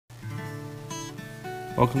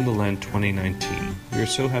Welcome to Lent 2019. We are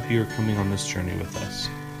so happy you are coming on this journey with us.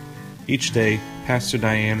 Each day, Pastor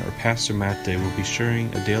Diane or Pastor Matt Day will be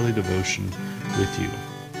sharing a daily devotion with you.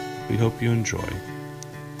 We hope you enjoy.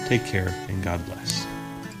 Take care and God bless.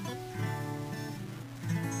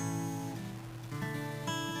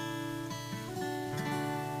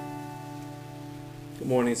 Good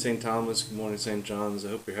morning, St. Thomas. Good morning, St. John's. I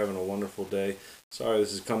hope you're having a wonderful day. Sorry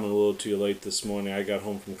this is coming a little too late this morning. I got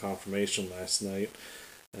home from confirmation last night,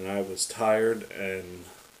 and I was tired and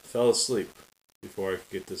fell asleep before I could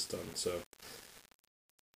get this done. So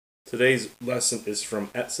today's lesson is from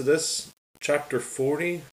Exodus chapter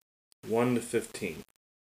 40, 1 to 15.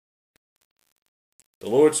 The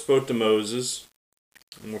Lord spoke to Moses,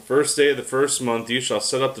 "On the first day of the first month you shall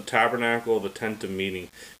set up the tabernacle of the tent of meeting.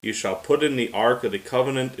 You shall put in the ark of the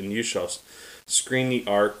covenant, and you shall screen the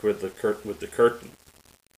ark with the curtain.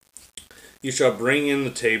 You shall bring in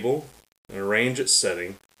the table and arrange its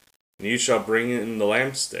setting, and you shall bring in the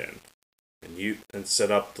lampstand and set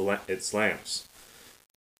up its lamps.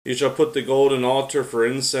 You shall put the golden altar for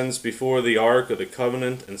incense before the ark of the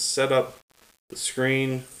covenant, and set up the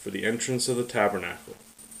screen for the entrance of the tabernacle.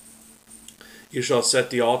 You shall set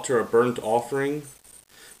the altar of burnt offering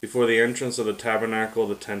before the entrance of the tabernacle of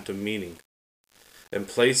the tent of meeting, and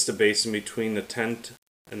place the basin between the tent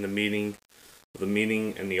and the meeting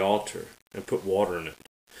and the altar, and put water in it.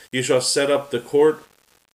 You shall set up the court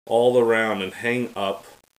all around, and hang up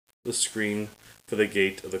the screen for the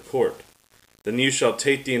gate of the court. Then you shall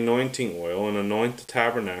take the anointing oil and anoint the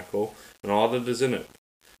tabernacle and all that is in it,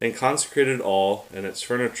 and consecrate it all and its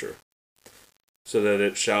furniture, so that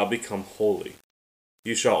it shall become holy.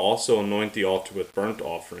 You shall also anoint the altar with burnt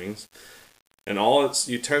offerings and all its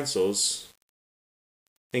utensils,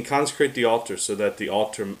 and consecrate the altar so that the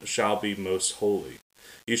altar shall be most holy.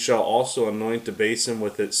 You shall also anoint the basin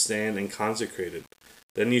with its stand and consecrate it.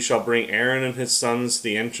 Then you shall bring Aaron and his sons to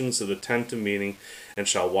the entrance of the tent of meeting, and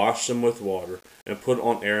shall wash them with water, and put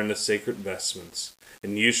on Aaron the sacred vestments.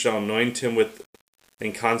 And you shall anoint him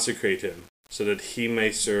and consecrate him, so that he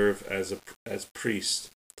may serve as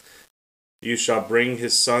priest. You shall bring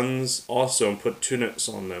his sons also, and put tunics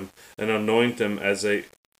on them, and anoint them as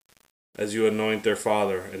you anoint their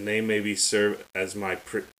father, and they may serve as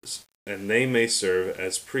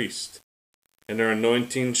priests. And their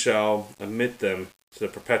anointing shall admit them to the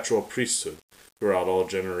perpetual priesthood throughout all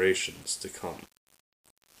generations to come."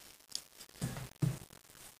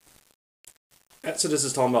 Exodus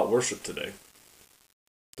is talking about worship today.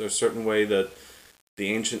 There's a certain way that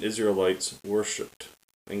the ancient Israelites worshipped,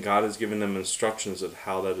 and God has given them instructions of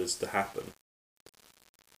how that is to happen.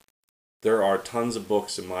 There are tons of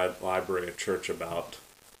books in my library at church about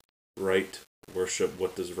right worship.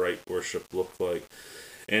 What does right worship look like?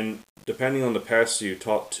 And depending on the pastor you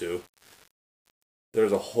talk to,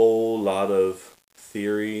 there's a whole lot of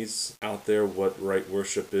theories out there what right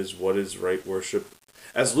worship is. What is right worship?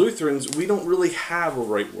 As Lutherans, we don't really have a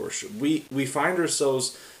right worship. We find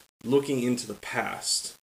ourselves looking into the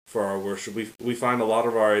past for our worship. We find a lot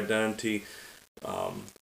of our identity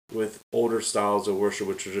with older styles of worship,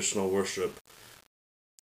 with traditional worship.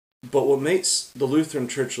 But what makes the Lutheran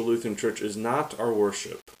Church is not our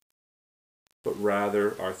worship, but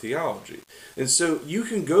rather our theology. And so you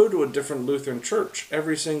can go to a different Lutheran church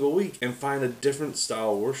every single week and find a different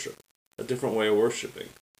style of worship, a different way of worshiping.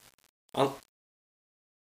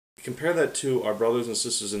 Compare that to our brothers and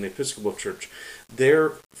sisters in the Episcopal Church.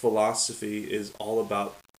 Their philosophy is all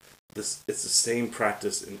about this. It's the same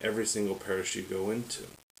practice in every single parish you go into.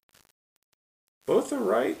 Both are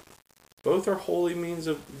right. Both are holy means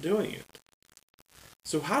of doing it.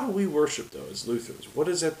 So how do we worship, though, as Lutherans? What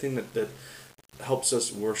is that thing that helps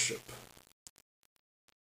us worship?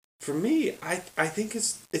 For me, I think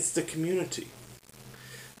it's the community.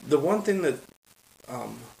 The one thing that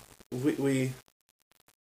we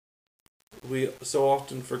so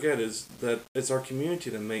often forget is that it's our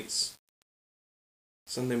community that makes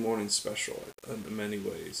Sunday morning special in many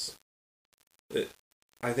ways.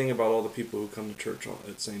 I think about all the people who come to church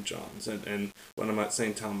at St. John's, and when I'm at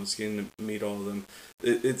St. Thomas, getting to meet all of them.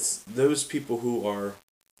 It's those people who are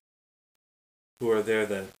there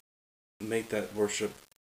that make that worship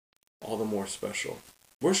all the more special.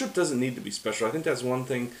 Worship doesn't need to be special. I think that's one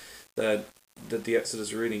thing that the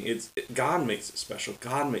Exodus reading. God makes it special.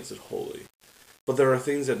 God makes it holy. But there are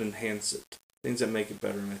things that enhance it, things that make it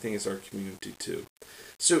better, and I think it's our community too.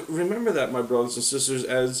 So remember that, my brothers and sisters,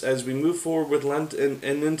 as we move forward with Lent and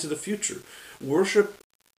into the future. Worship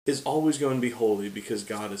is always going to be holy because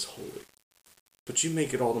God is holy. But you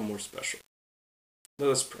make it all the more special.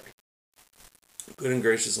 Let us pray. Good and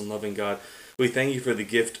gracious and loving God, we thank you for the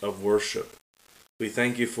gift of worship. We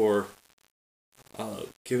thank you for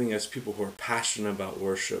giving us people who are passionate about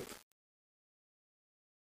worship.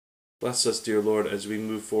 Bless us, dear Lord, as we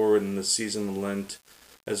move forward in the season of Lent,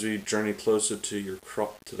 as we journey closer to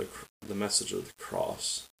the message of the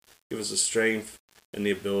cross. Give us the strength and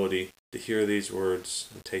the ability to hear these words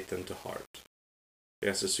and take them to heart. We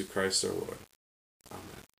ask this through Christ our Lord.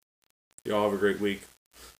 Amen. You all have a great week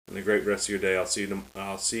and a great rest of your day.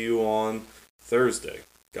 I'll see you on Thursday.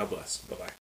 God bless. Bye-bye.